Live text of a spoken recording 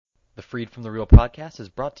The Freed from the Real podcast is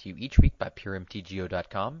brought to you each week by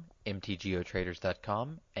PureMTGO.com,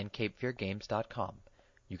 MTGOTraders.com, and CapeFearGames.com.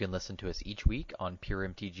 You can listen to us each week on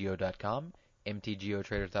PureMTGO.com,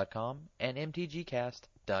 MTGOTraders.com, and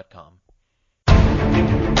MTGCast.com.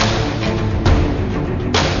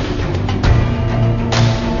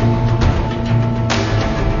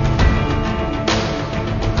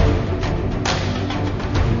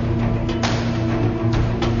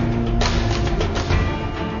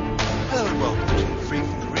 Hello and welcome to Free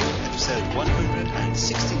from the Real, episode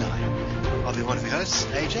 169. I'll be one of your hosts,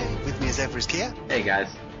 AJ. With me as ever is Kia. Hey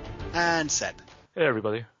guys. And Seb. Hey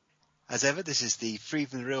everybody. As ever, this is the Free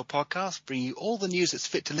from the Real podcast, bringing you all the news that's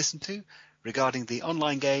fit to listen to regarding the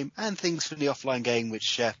online game and things from the offline game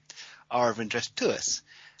which are of interest to us.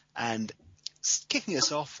 And kicking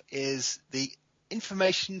us off is the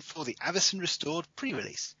information for the Avacyn Restored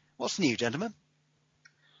pre-release. What's new, gentlemen?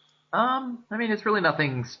 It's really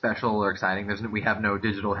nothing special or exciting. We have no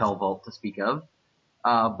digital Hell Vault to speak of.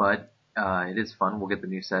 But it is fun. We'll get the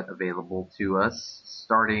new set available to us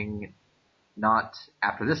starting not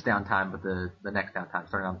after this downtime, but the next downtime,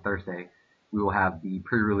 starting on Thursday. We will have the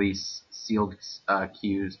pre-release sealed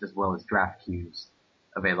queues as well as draft queues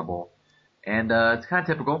available. And it's kind of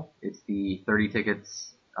typical. It's the 30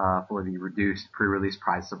 tickets for the reduced pre-release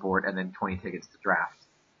prize support, and then 20 tickets to draft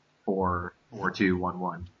for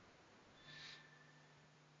 4-2-1-1.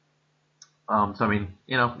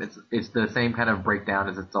 It's the same kind of breakdown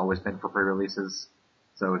as it's always been for pre-releases.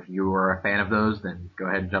 So if you are a fan of those, then go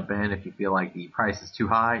ahead and jump in. If you feel like the price is too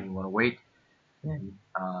high and you want to wait, then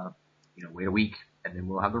wait a week, and then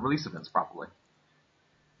we'll have the release events properly.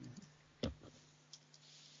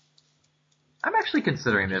 I'm actually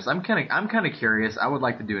considering this. I'm kind of curious. I would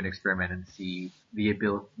like to do an experiment and see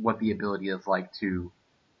what the ability is like to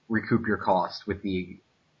recoup your cost with the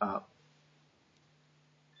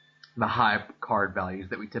high card values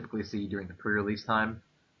that we typically see during the pre-release time.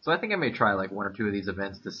 So I think I may try like one or two of these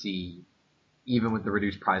events to see, even with the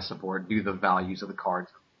reduced price support, do the values of the cards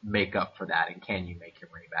make up for that, and can you make your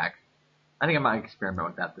money back? I think I might experiment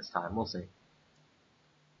with that this time. We'll see.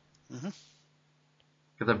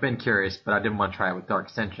 Because I've been curious, but I didn't want to try it with Dark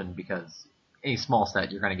Ascension, because any small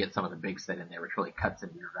set, you're going to get some of the big set in there, which really cuts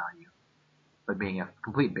into your value. But being a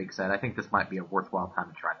complete big set, I think this might be a worthwhile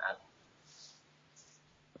time to try that.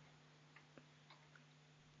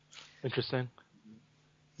 Interesting.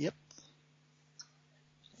 Yep.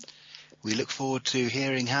 We look forward to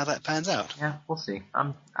hearing how that pans out. Yeah, we'll see.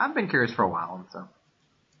 I've been curious for a while, and so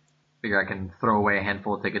figure I can throw away a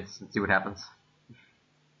handful of tickets and see what happens.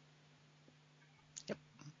 Yep.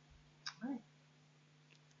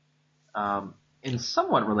 All right. And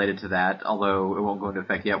somewhat related to that, although it won't go into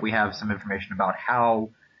effect yet, we have some information about how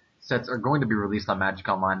sets are going to be released on Magic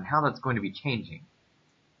Online and how that's going to be changing.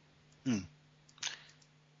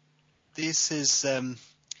 This is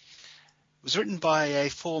was written by a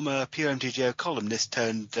former Pure MTGO columnist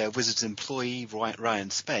turned Wizards employee, Ryan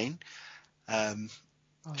Spain.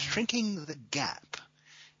 Shrinking the Gap.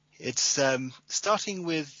 It's starting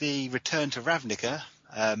with the return to Ravnica.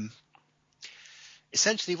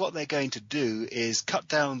 Essentially what they're going to do is cut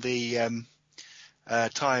down the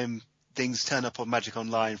time things turn up on Magic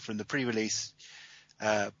Online from the pre-release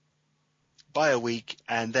by a week,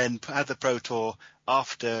 and then have the Pro Tour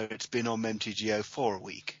after it's been on MTGO for a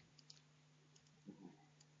week.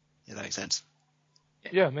 Yeah, that makes sense.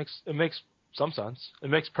 Yeah, it makes some sense. It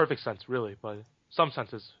makes perfect sense, really, but some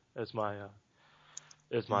sense is my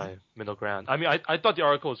middle ground. I mean, I thought the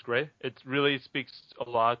article was great. It really speaks a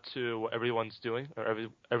lot to what everyone's doing, or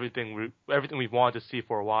everything we've wanted to see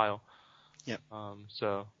for a while. Yeah.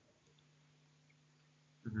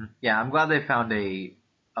 Yeah, I'm glad they found a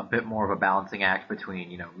bit more of a balancing act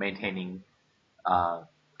between, maintaining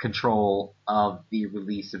control of the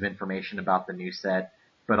release of information about the new set,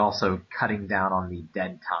 but also cutting down on the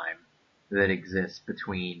dead time that exists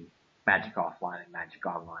between Magic Offline and Magic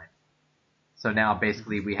Online. So now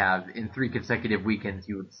basically we have, in 3 consecutive weekends,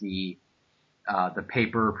 you would see the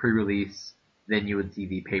paper pre-release, then you would see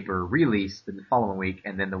the paper release the following week,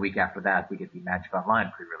 and then the week after that we get the Magic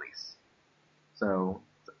Online pre-release. So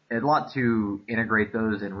a lot to integrate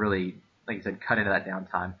those and really, like you said, cut into that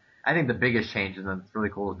downtime. I think the biggest change, and that's really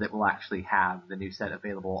cool, is that we'll actually have the new set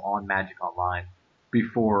available on Magic Online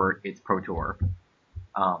before its Pro Tour,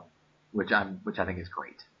 which I think is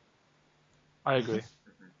great. I agree.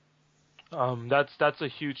 That's a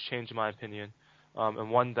huge change in my opinion,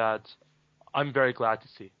 and one that I'm very glad to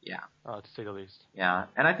see. Yeah. To say the least. Yeah,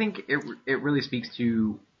 and I think it really speaks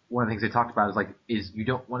to one of the things they talked about is you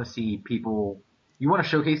don't want to see people. You want to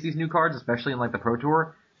showcase these new cards, especially in like the Pro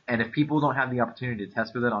Tour, And if people don't have the opportunity to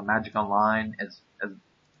test with it on Magic Online,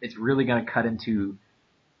 it's really going to cut into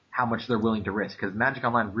how much they're willing to risk. Because Magic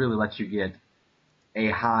Online really lets you get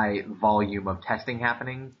a high volume of testing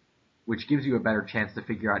happening, which gives you a better chance to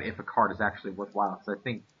figure out if a card is actually worthwhile. So I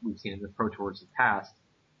think we've seen in the Pro Tours in the past,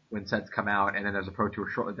 when sets come out and then there's a Pro Tour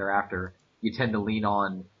shortly thereafter, you tend to lean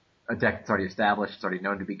on a deck that's already established, it's already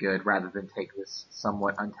known to be good, rather than take this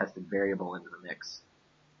somewhat untested variable into the mix.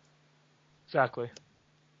 Exactly.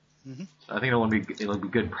 Mm-hmm. So I think it'll be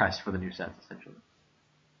good press for the new sets, essentially.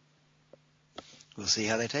 We'll see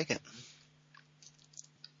how they take it.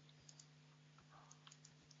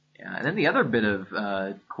 Yeah, and then the other bit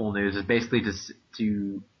of cool news is basically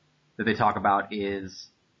that they talk about is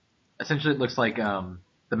essentially it looks like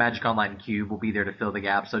the Magic Online Cube will be there to fill the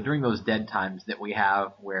gap. So during those dead times that we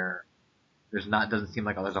have where doesn't seem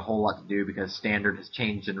like there's a whole lot to do because Standard has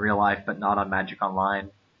changed in real life but not on Magic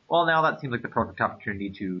Online. Well, now that seems like the perfect opportunity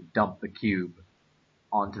to dump the cube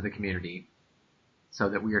onto the community so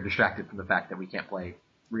that we are distracted from the fact that we can't play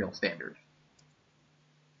real Standard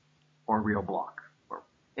or real Block or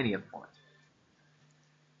any of the formats.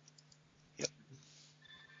 Yep.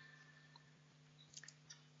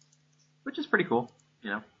 Which is pretty cool, you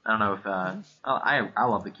know. I don't know if I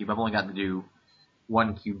love the cube. I've only gotten to do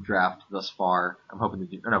one cube draft thus far. I'm hoping to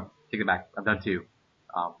do. No, take it back. I've done two.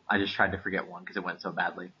 I just tried to forget one because it went so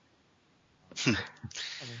badly.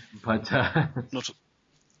 But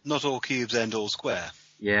Not all cubes end all square.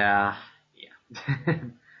 yeah.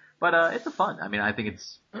 But it's a fun. I mean, I think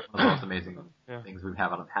it's one of the most amazing things we've had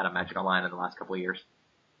on Magic Online in the last couple of years.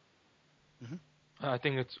 Mm-hmm. I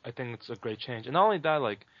think it's a great change, and not only that,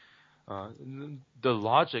 like the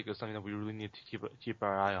logic is something that we really need to keep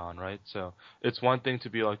our eye on, right? So it's one thing to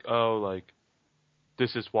be like, oh, like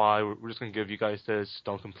this is why we're just gonna give you guys this,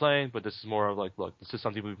 don't complain, but this is more of like, look, this is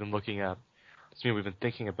something we've been looking at, something we've been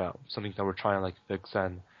thinking about, something that we're trying to like fix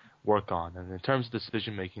and work on. And in terms of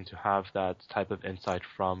decision making, to have that type of insight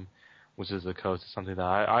from Wizards of the Coast is something that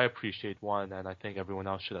I appreciate, one, and I think everyone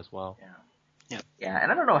else should as well. Yeah,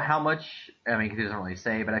 and I don't know how much, I mean, 'cause he doesn't really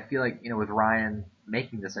say, but I feel like, you know, with Ryan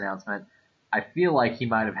making this announcement, I feel like he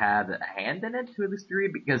might have had a hand in it to a degree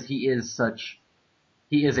because he is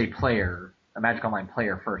a player, a Magic Online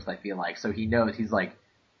player first, I feel like. So he knows, he's like,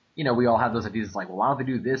 you know, we all have those ideas like, well, why don't they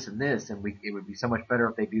do this and this, and it would be so much better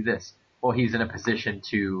if they do this. Well, he's in a position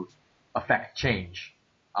to affect change,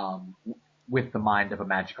 with the mind of a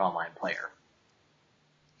Magic Online player.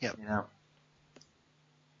 Yep. You know?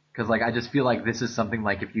 Cause like, I just feel like this is something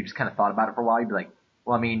like if you just kind of thought about it for a while, you'd be like,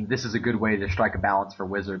 well, I mean, this is a good way to strike a balance for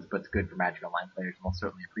Wizards, but it's good for Magic Online players, and they'll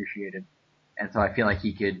certainly appreciate it. And so I feel like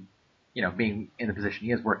he could, you know, being in the position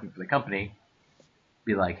he is working for the company,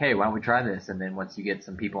 be like, hey, why don't we try this? And then once you get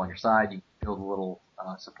some people on your side, you build a little,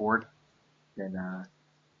 support, then,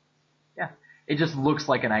 yeah. It just looks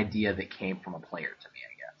like an idea that came from a player to me,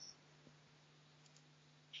 I guess.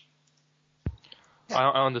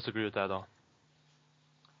 I don't disagree with that at all.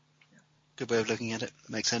 Good way of looking at it.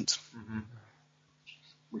 Makes sense. Mm-hmm.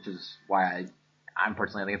 Which is why I'm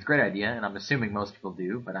personally, I think it's a great idea, and I'm assuming most people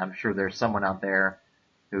do, but I'm sure there's someone out there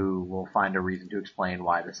who will find a reason to explain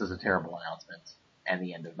why this is a terrible announcement and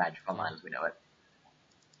the end of Magic Online as we know it.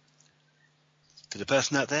 To the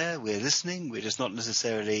person out there, we're listening. We're just not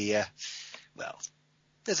necessarily, well,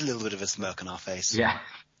 there's a little bit of a smirk on our face. Yeah.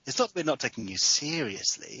 It's not we're not taking you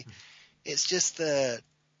seriously. It's just that,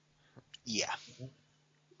 yeah.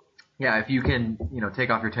 Yeah, if you can, you know, take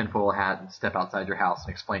off your tinfoil hat and step outside your house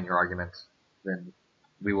and explain your argument, then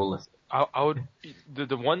we will listen. I would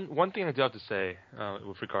the one thing I do have to say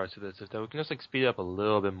with regards to this is that we can just like speed it up a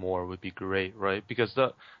little bit more would be great, right? Because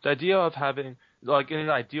the idea of having, like, in an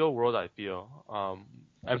ideal world, I feel the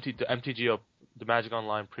MTGO, the Magic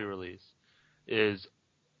Online pre-release is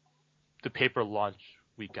the paper launch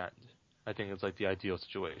weekend. I think it's like the ideal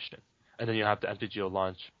situation, and then you have the MTGO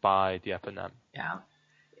launch by the FNM. Yeah.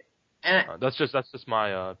 And that's just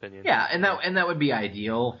my opinion. Yeah, and that would be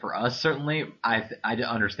ideal for us, certainly. I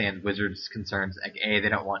understand Wizards' concerns. Like, they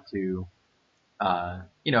don't want to,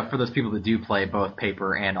 you know, for those people that do play both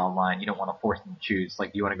paper and online, you don't want to force them to choose.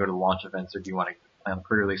 Like, do you want to go to the launch events or do you want to play on the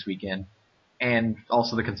pre-release weekend? And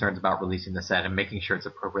also the concerns about releasing the set and making sure it's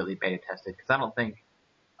appropriately beta tested. Because I don't think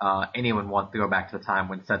anyone wants to go back to the time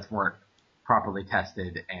when sets weren't properly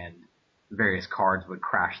tested and various cards would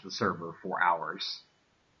crash the server for hours.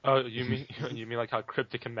 Oh, you mean like how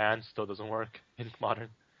Cryptic Command still doesn't work in Modern?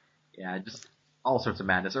 Yeah, just all sorts of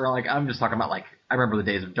madness. Or like, I'm just talking about like, I remember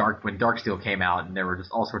the days of when Darksteel came out and there were just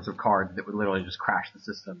all sorts of cards that would literally just crash the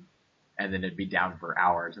system and then it'd be down for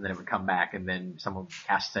hours and then it would come back and then someone would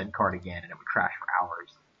cast said card again and it would crash for hours.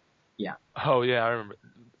 Yeah. Oh yeah, I remember.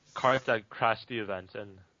 cards that crash the event,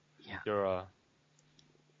 and you're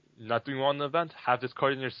not doing well in the event. Have this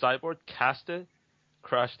card in your sideboard, cast it,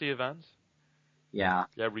 crash the event. Yeah.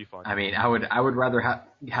 Yeah, refund. I mean, I would rather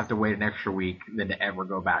have to wait an extra week than to ever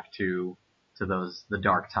go back to the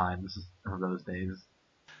dark times of those days.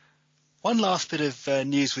 One last bit of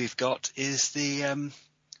news we've got is the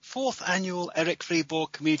 4th annual Eric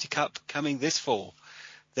Freeborg Community Cup coming this fall.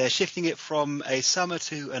 They're shifting it from a summer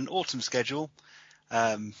to an autumn schedule.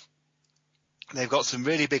 They've got some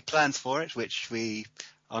really big plans for it, which we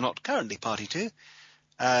are not currently party to.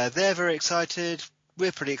 They're very excited.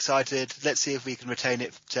 We're pretty excited. Let's see if we can retain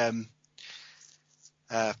it. The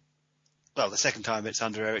second time it's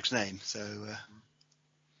under Eric's name. So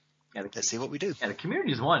let's see what we do. Yeah, the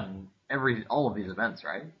community's won all of these events,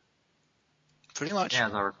 right? Pretty much. Yeah,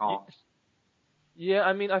 as I recall. Yeah,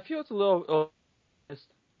 I mean, I feel it's a little.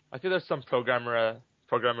 I feel there's some programmer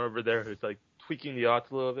over there who's like tweaking the odds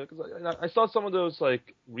a little bit, because I saw some of those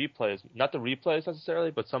like replays, not the replays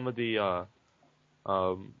necessarily, but some of the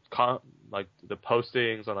like the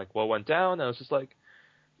postings on like what went down, and I was just like,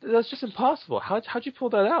 that's just impossible. How'd you pull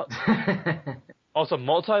that out? Also,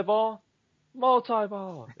 multi-ball.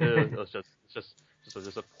 It's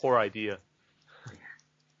just a poor idea.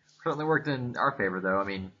 Certainly worked in our favor, though. I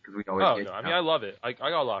mean, because we always. Oh no, I mean I love it. I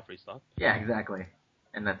got a lot of free stuff. Yeah, exactly.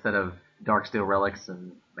 And that set of Darksteel relics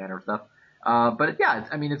and manner stuff. But yeah,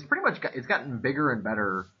 it's pretty much it's gotten bigger and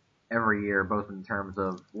better every year, both in terms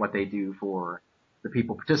of what they do for the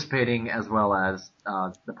people participating, as well as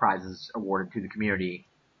the prizes awarded to the community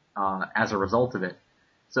as a result of it.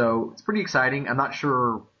 So it's pretty exciting. I'm not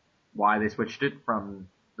sure why they switched it from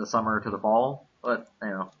the summer to the fall, but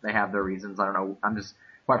they have their reasons. I don't know.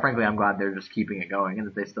 Quite frankly, I'm glad they're just keeping it going and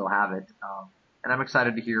that they still have it. And I'm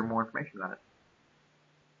excited to hear more information about it.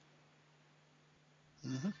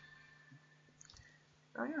 Mm-hmm.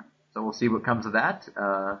 Oh yeah. So we'll see what comes of that,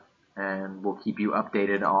 and we'll keep you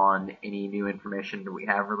updated on any new information that we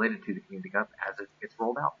have related to the Community Cup as it gets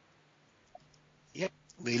rolled out. Yep.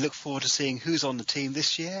 We look forward to seeing who's on the team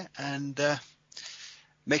this year and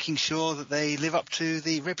making sure that they live up to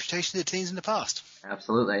the reputation of the teams in the past.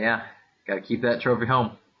 Absolutely, yeah. Got to keep that trophy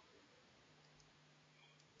home.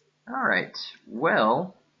 All right.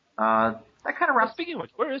 Well, that kind of wraps. Speaking of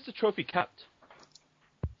which, where is the trophy kept?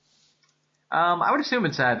 I would assume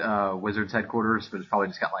it's at Wizards headquarters, but it's probably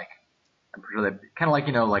just got I'm pretty sure they kind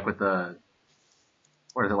of like with the,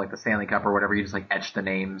 what is it, like the Stanley Cup or whatever, you just etch the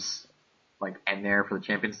names in there for the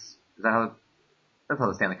champions. Is that that's how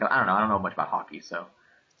the Stanley Cup? I don't know much about hockey, so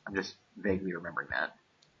I'm just vaguely remembering that.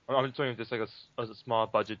 I'm just wondering if there's a small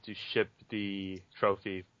budget to ship the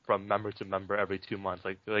trophy from member to member every 2 months.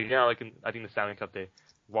 I think the Stanley Cup, they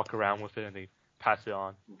walk around with it and they pass it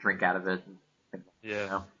on. Drink out of it.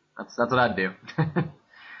 Yeah. That's what I'd do.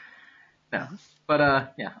 No.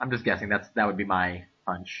 But, yeah, I'm just guessing that would be my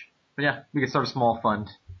hunch. But yeah, we could start a small fund,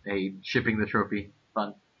 a shipping the trophy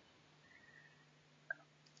fund.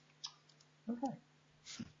 Okay.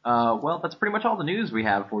 Well, that's pretty much all the news we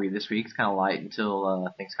have for you this week. It's kind of light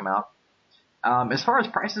until things come out. As far as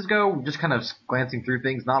prices go, just kind of glancing through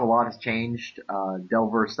things, not a lot has changed.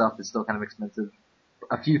 Delver stuff is still kind of expensive.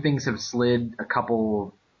 A few things have slid, a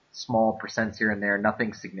couple small percents here and there,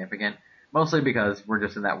 nothing significant. Mostly because we're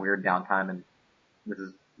just in that weird downtime, and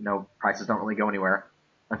prices don't really go anywhere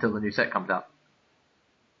until the new set comes out.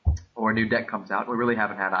 Or a new deck comes out. We really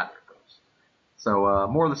haven't had either of those. So,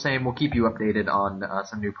 more of the same. We'll keep you updated on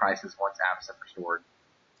some new prices once Absent Restored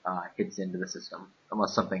hits into the system.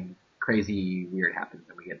 Unless something crazy weird happens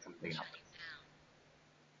and we get something else.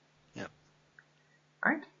 Yep.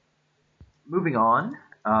 Alright. Moving on,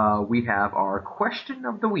 we have our question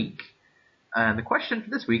of the week. And the question for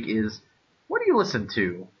this week is, what do you listen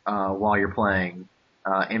to while you're playing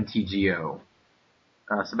MTGO?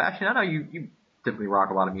 Sebastian, I know you typically rock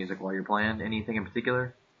a lot of music while you're playing. Anything in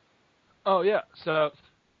particular? Oh, yeah. So,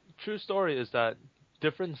 true story is that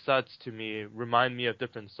different sets to me remind me of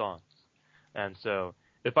different songs. And so,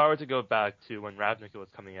 if I were to go back to when Ravnica was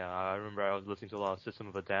coming out, I remember I was listening to a lot of System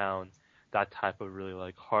of a Down, that type of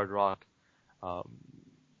really hard rock,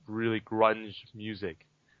 really grunge music.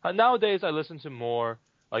 Nowadays, I listen to more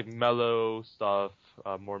mellow stuff,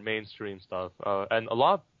 more mainstream stuff, and a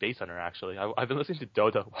lot of Bass Hunter, actually. I've been listening to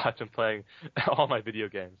Dota while I've been playing all my video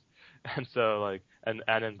games. And so, and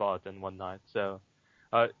Annenbot and whatnot. So,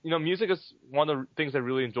 music is one of the things I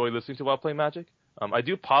really enjoy listening to while playing Magic. I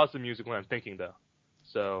do pause the music when I'm thinking, though.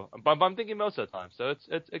 So, but I'm thinking most of the time. So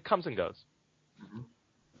it comes and goes. Mm-hmm.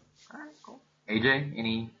 All right, cool. AJ,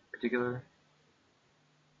 any particular?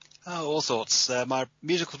 Oh, all sorts. My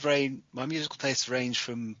musical tastes range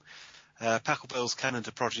from Pachelbel's Cannon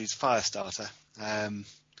to Prodigy's Firestarter.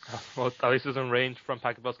 Well, at least it's in range from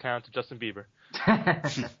Pachelbel's Cannon to Justin Bieber.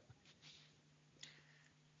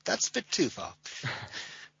 That's a bit too far,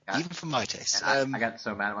 even for my taste. I got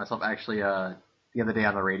so mad at myself. Actually, the other day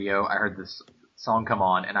on the radio, I heard this song come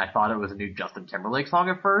on, and I thought it was a new Justin Timberlake song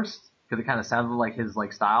at first, because it kind of sounded like his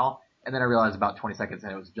style, and then I realized about 20 seconds in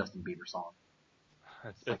it was a Justin Bieber song.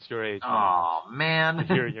 It's your age. Oh man!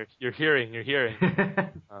 You're hearing.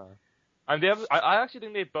 And I actually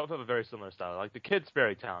think they both have a very similar style. Like the kid's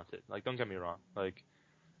very talented. Like don't get me wrong. Like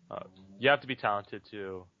you have to be talented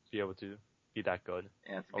to be able to be that good.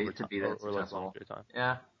 Yeah, to be that or successful. long period of time.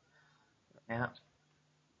 Yeah.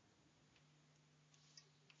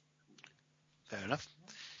 Fair enough.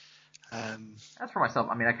 As for myself,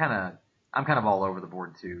 I mean, I'm kind of all over the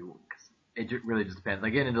board too. 'Cause it really just depends. I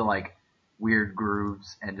get into like weird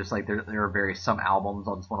grooves, and just like there are some albums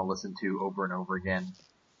I'll just want to listen to over and over again.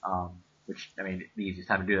 Which I mean, the easiest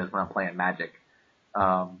time to do that is when I'm playing Magic.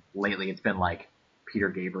 Lately, it's been like Peter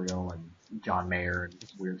Gabriel and John Mayer and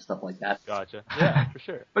weird stuff like that. Gotcha. Yeah, for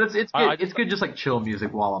sure. But it's good. It's good just like chill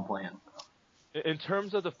music while I'm playing. In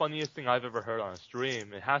terms of the funniest thing I've ever heard on a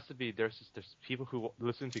stream, it has to be there's people who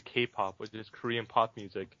listen to K-pop, which is Korean pop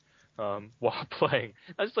music, while playing.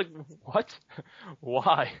 I was like, what?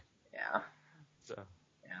 Why? Yeah. So.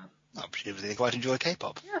 I presumably they quite enjoy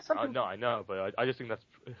K-pop. Yeah, no, I know, but I just think that's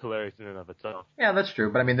hilarious in and of itself. Yeah, that's true.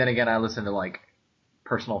 But I mean, then again, I listen to like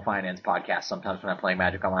personal finance podcasts sometimes when I'm playing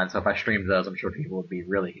Magic Online. So if I streamed those, I'm sure people would be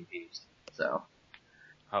really confused. So.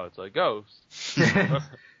 How it's like goes.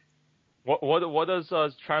 What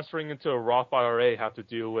does transferring into a Roth IRA have to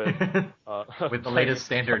do with with the latest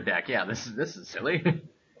standard deck? Yeah, this is silly.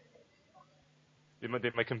 They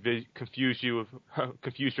might confuse your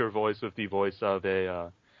voice with the voice of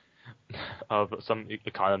of some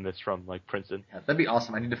economist from like Princeton. Yeah, that'd be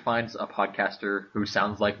awesome. I need to find a podcaster who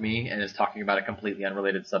sounds like me and is talking about a completely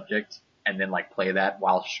unrelated subject, and then like play that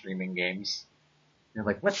while streaming games. You're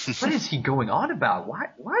like, what is he going on about?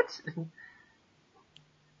 What?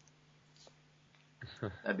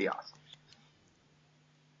 That'd be awesome.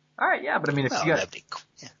 All right, yeah, but I mean, if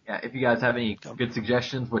you guys have any good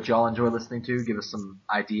suggestions, what y'all enjoy listening to, give us some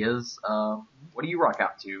ideas. What do you rock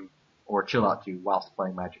out to or chill out to whilst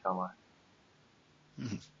playing Magic Online?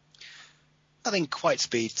 Mm-hmm. I think quite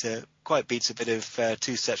beats a bit of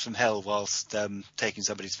Two Steps from Hell whilst taking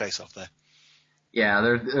somebody's face off there. Yeah,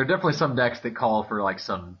 there are definitely some decks that call for like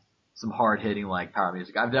some hard hitting like power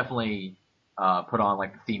music. I've definitely put on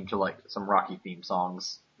like the theme to like some Rocky theme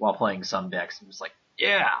songs while playing some decks. I'm just like,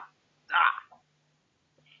 yeah,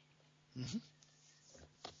 Mm-hmm.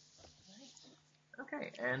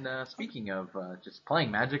 Okay, and speaking of just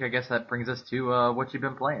playing Magic, I guess that brings us to what you've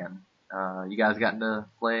been playing. You guys gotten to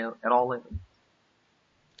play at all lately?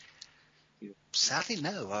 Sadly,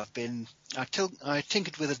 no. I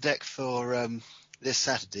tinkered with a deck for this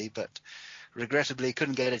Saturday, but regrettably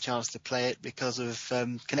couldn't get a chance to play it because of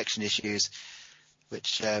connection issues,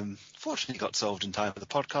 which fortunately got solved in time for the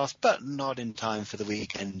podcast, but not in time for the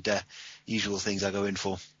weekend usual things I go in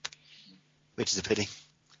for, which is a pity.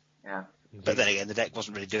 Yeah. But then again, the deck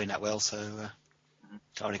wasn't really doing that well, so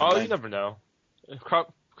can't really complain. Oh, you never know.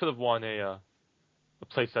 Could have won a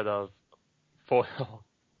playset of foil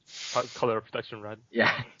color protection red.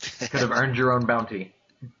 Yeah, could have earned your own bounty.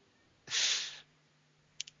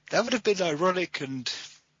 That would have been ironic and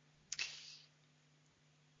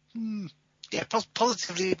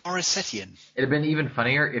positively Morissetian. It'd have been even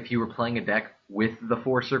funnier if you were playing a deck with the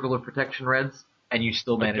 4 circle of protection reds and you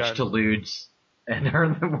still managed to lose and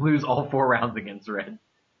lose all 4 rounds against red.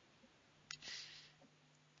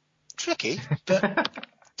 Tricky, but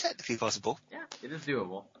technically possible. Yeah, it is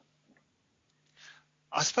doable.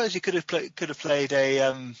 I suppose you could have played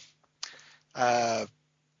a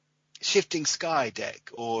Shifting Sky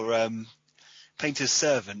deck or Painter's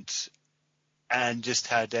Servant, and just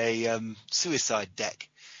had a Suicide deck.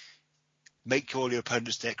 Make all your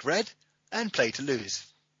opponent's deck red and play to lose.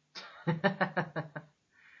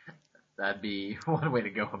 That'd be one way to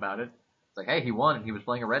go about it. It's like, hey, he won and he was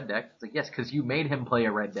playing a red deck. It's like, yes, because you made him play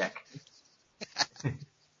a red deck.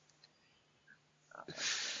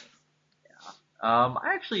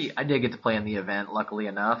 I did get to play in the event, luckily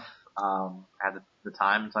enough. I had the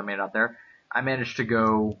time, so I made it out there. I managed to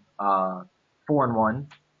go 4-1,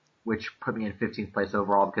 which put me in 15th place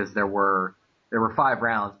overall because there were 5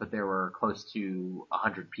 rounds, but there were close to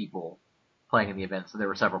 100 people playing in the event, so there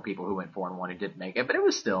were several people who went 4-1 who didn't make it, but it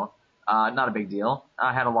was still not a big deal.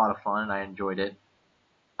 I had a lot of fun and I enjoyed it.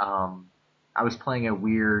 I was playing a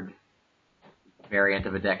weird variant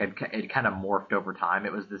of a deck. It kind of morphed over time.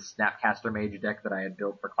 It was this Snapcaster Mage deck that I had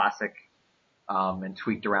built for Classic and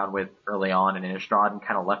tweaked around with early on in Innistrad and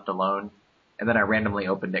kind of left alone. And then I randomly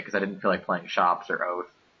opened it because I didn't feel like playing Shops or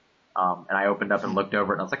Oath. And I opened up and looked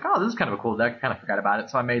over it and I was like, oh, this is kind of a cool deck. I kind of forgot about it.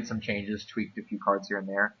 So I made some changes, tweaked a few cards here and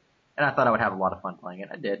there. And I thought I would have a lot of fun playing it.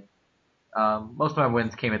 I did. Most of my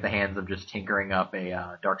wins came at the hands of just tinkering up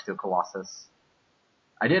a Darksteel Colossus.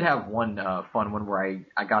 I did have one fun one where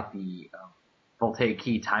I got the Voltaic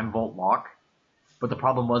Key Time Vault lock. But the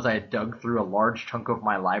problem was I had dug through a large chunk of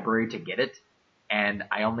my library to get it. And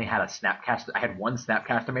I only had I had one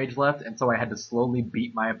Snapcaster Mage left. And so I had to slowly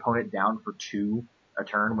beat my opponent down for 2 a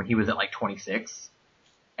turn when he was at like 26.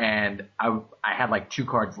 And I had like 2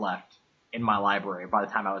 cards left in my library by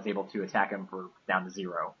the time I was able to attack him for down to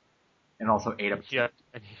 0. And also ate up. He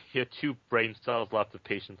had 2 brain cells left of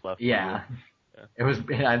patience left. Yeah.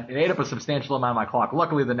 It ate up a substantial amount of my clock.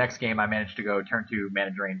 Luckily, the next game I managed to go turn 2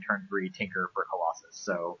 Mana Drain, turn 3 Tinker for Colossus.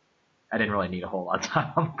 So I didn't really need a whole lot of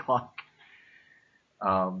time on the clock.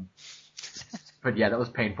 But yeah, that was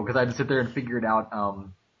painful because I had to sit there and figure it out.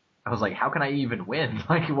 I was like, how can I even win?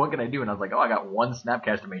 Like, what can I do? And I was like, oh, I got 1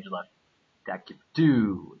 Snapcaster Mage left. Deck you for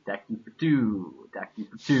 2. Deck you for 2. Deck you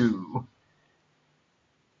for 2.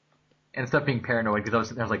 And instead of being paranoid, because I was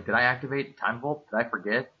sitting there, I was like, did I activate Time Vault? Did I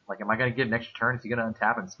forget? Like, am I going to get an extra turn? Is he going to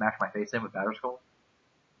untap and smash my face in with Batterskull?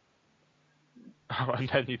 Oh, and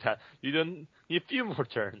then you didn't need a few more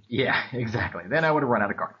turns. Yeah, exactly. Then I would have run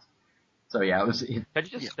out of cards. So yeah, it was. Can you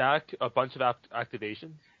just stack a bunch of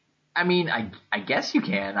activations? I mean, I guess you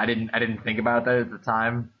can. I didn't think about that at the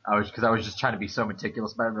time. I was just trying to be so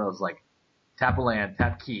meticulous about it. I was like, tap a land,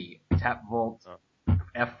 tap key, tap Vault.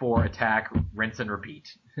 F4 attack, rinse and repeat.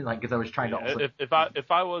 Like, because I was trying to. Also... If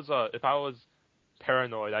I was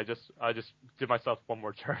paranoid, I just did myself 1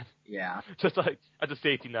 more turn. Yeah. Just like as a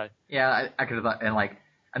safety net. Yeah, I could have thought, and like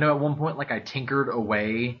I know at one point like I tinkered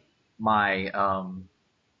away my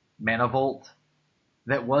Mana Vault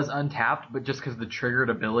that was untapped, but just because the triggered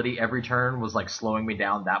ability every turn was like slowing me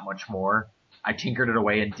down that much more, I tinkered it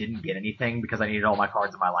away and didn't get anything because I needed all my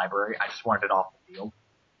cards in my library. I just wanted it off the field.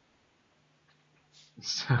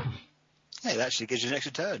 So, hey, it actually gives you an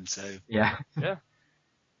extra turn, so. Yeah. Yeah.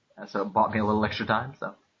 So it bought me a little extra time,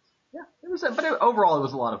 so. Yeah, overall it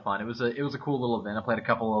was a lot of fun. It was a cool little event. I played a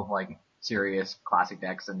couple of like serious classic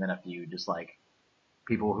decks and then a few just like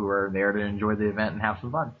people who were there to enjoy the event and have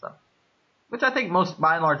some fun, so. Which I think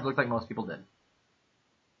by and large looked like most people did.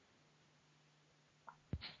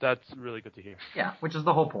 That's really good to hear. Yeah, which is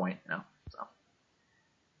the whole point, so.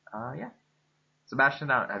 Yeah. Sebastian,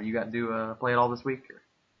 have you gotten to play it all this week? Or?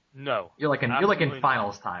 No. You're like in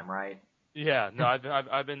finals time, right? Yeah, no,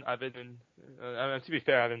 I've been to be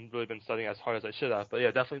fair, I haven't really been studying as hard as I should have, but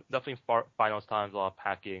yeah, definitely finals times, a lot of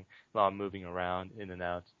packing, a lot of moving around, in and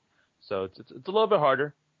out. So it's a little bit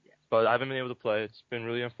harder, but I haven't been able to play. It's been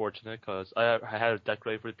really unfortunate because I had a deck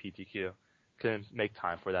ready for the PTQ. Couldn't make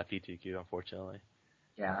time for that PTQ, unfortunately.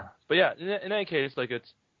 Yeah. But yeah, in any case, like it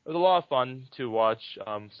was a lot of fun to watch.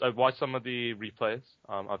 I've watched some of the replays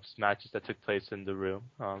of matches that took place in the room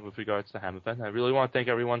with regards to the Ham event. I really want to thank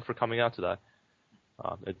everyone for coming out to that.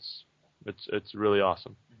 It's really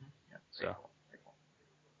awesome. Mm-hmm. Yeah, so. Cool.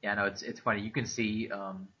 Yeah, no, it's funny. You can see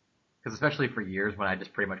because especially for years when I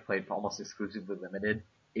just pretty much played almost exclusively limited,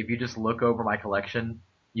 if you just look over my collection,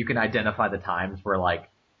 you can identify the times where like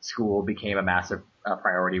school became a massive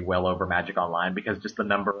priority well over Magic Online because just the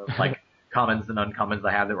number of like commons and uncommons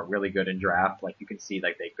I have that were really good in draft. Like you can see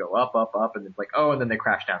like they go up, and it's like, oh, and then they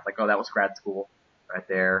crash down. It's like, oh, that was grad school right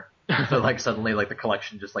there. So like suddenly like the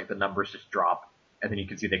collection just like the numbers just drop and then you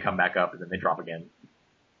can see they come back up and then they drop again.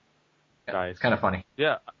 Nice. It's kind of funny.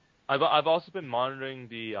 Yeah. I've also been monitoring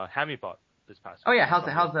the Hamibot this past week. Oh yeah, how's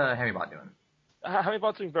the Hamibot doing?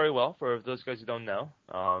 Hamibot's doing very well. For those guys who don't know,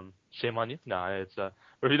 shame on you. No, it's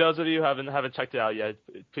for those of you who haven't checked it out yet,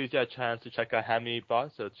 please get a chance to check out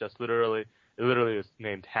Hamibot. So it's just literally is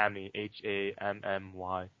named Hammy,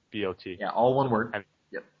 HAMMYBOT. Yeah, all one word. And,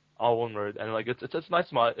 yep. All one word, and like it's a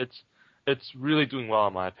nice mod. It's really doing well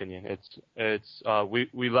in my opinion.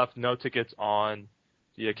 We left no tickets on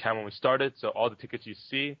the account when we started, so all the tickets you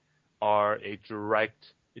see are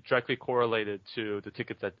directly correlated to the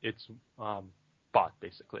tickets that it's bought,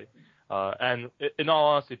 basically. And in all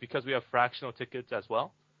honesty, because we have fractional tickets as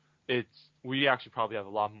well, we actually probably have a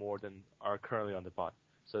lot more than are currently on the bot.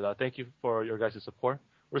 So thank you for your guys' support.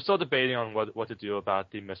 We're still debating on what to do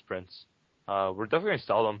about the misprints. We're definitely going to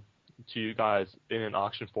sell them to you guys in an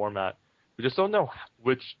auction format. We just don't know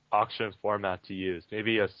which auction format to use.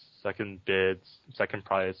 Maybe a second bid, second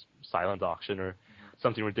price, silent auction, or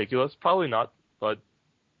something ridiculous. Probably not, but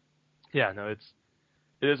yeah, no, it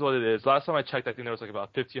is what it is. Last time I checked, I think there was like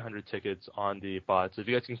about 1,500 tickets on the bot. So if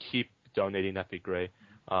you guys can keep donating, that'd be great.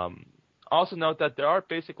 Also note that there are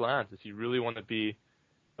basic lands if you really want to be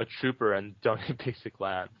a trooper and donate basic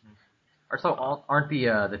lands. Or so aren't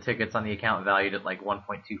the tickets on the account valued at like 1.25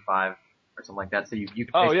 or something like that? So you can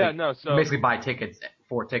basically buy tickets,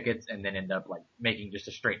 4 tickets, and then end up like making just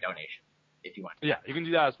a straight donation if you want. Yeah, you can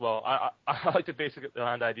do that as well. I like the basic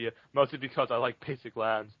land idea mostly because I like basic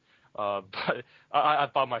lands. But I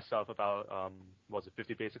bought myself about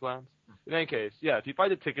 50 basic lands. In any case, yeah, if you buy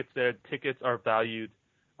the tickets there, tickets are valued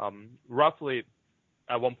roughly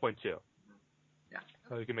at 1.2. Yeah.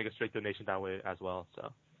 So you can make a straight donation that way as well.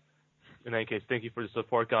 So in any case, thank you for the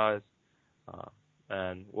support, guys,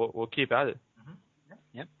 and we'll keep at it. Mm-hmm.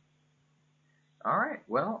 Yep. All right.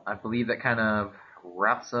 Well, I believe that kind of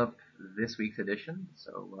wraps up this week's edition.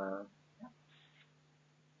 So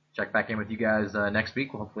check back in with you guys next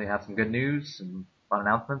week. We'll hopefully have some good news, some fun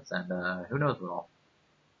announcements, and who knows what all.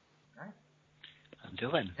 All right.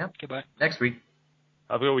 Until then. Yep. Goodbye. Next week.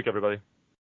 Have a good week, everybody.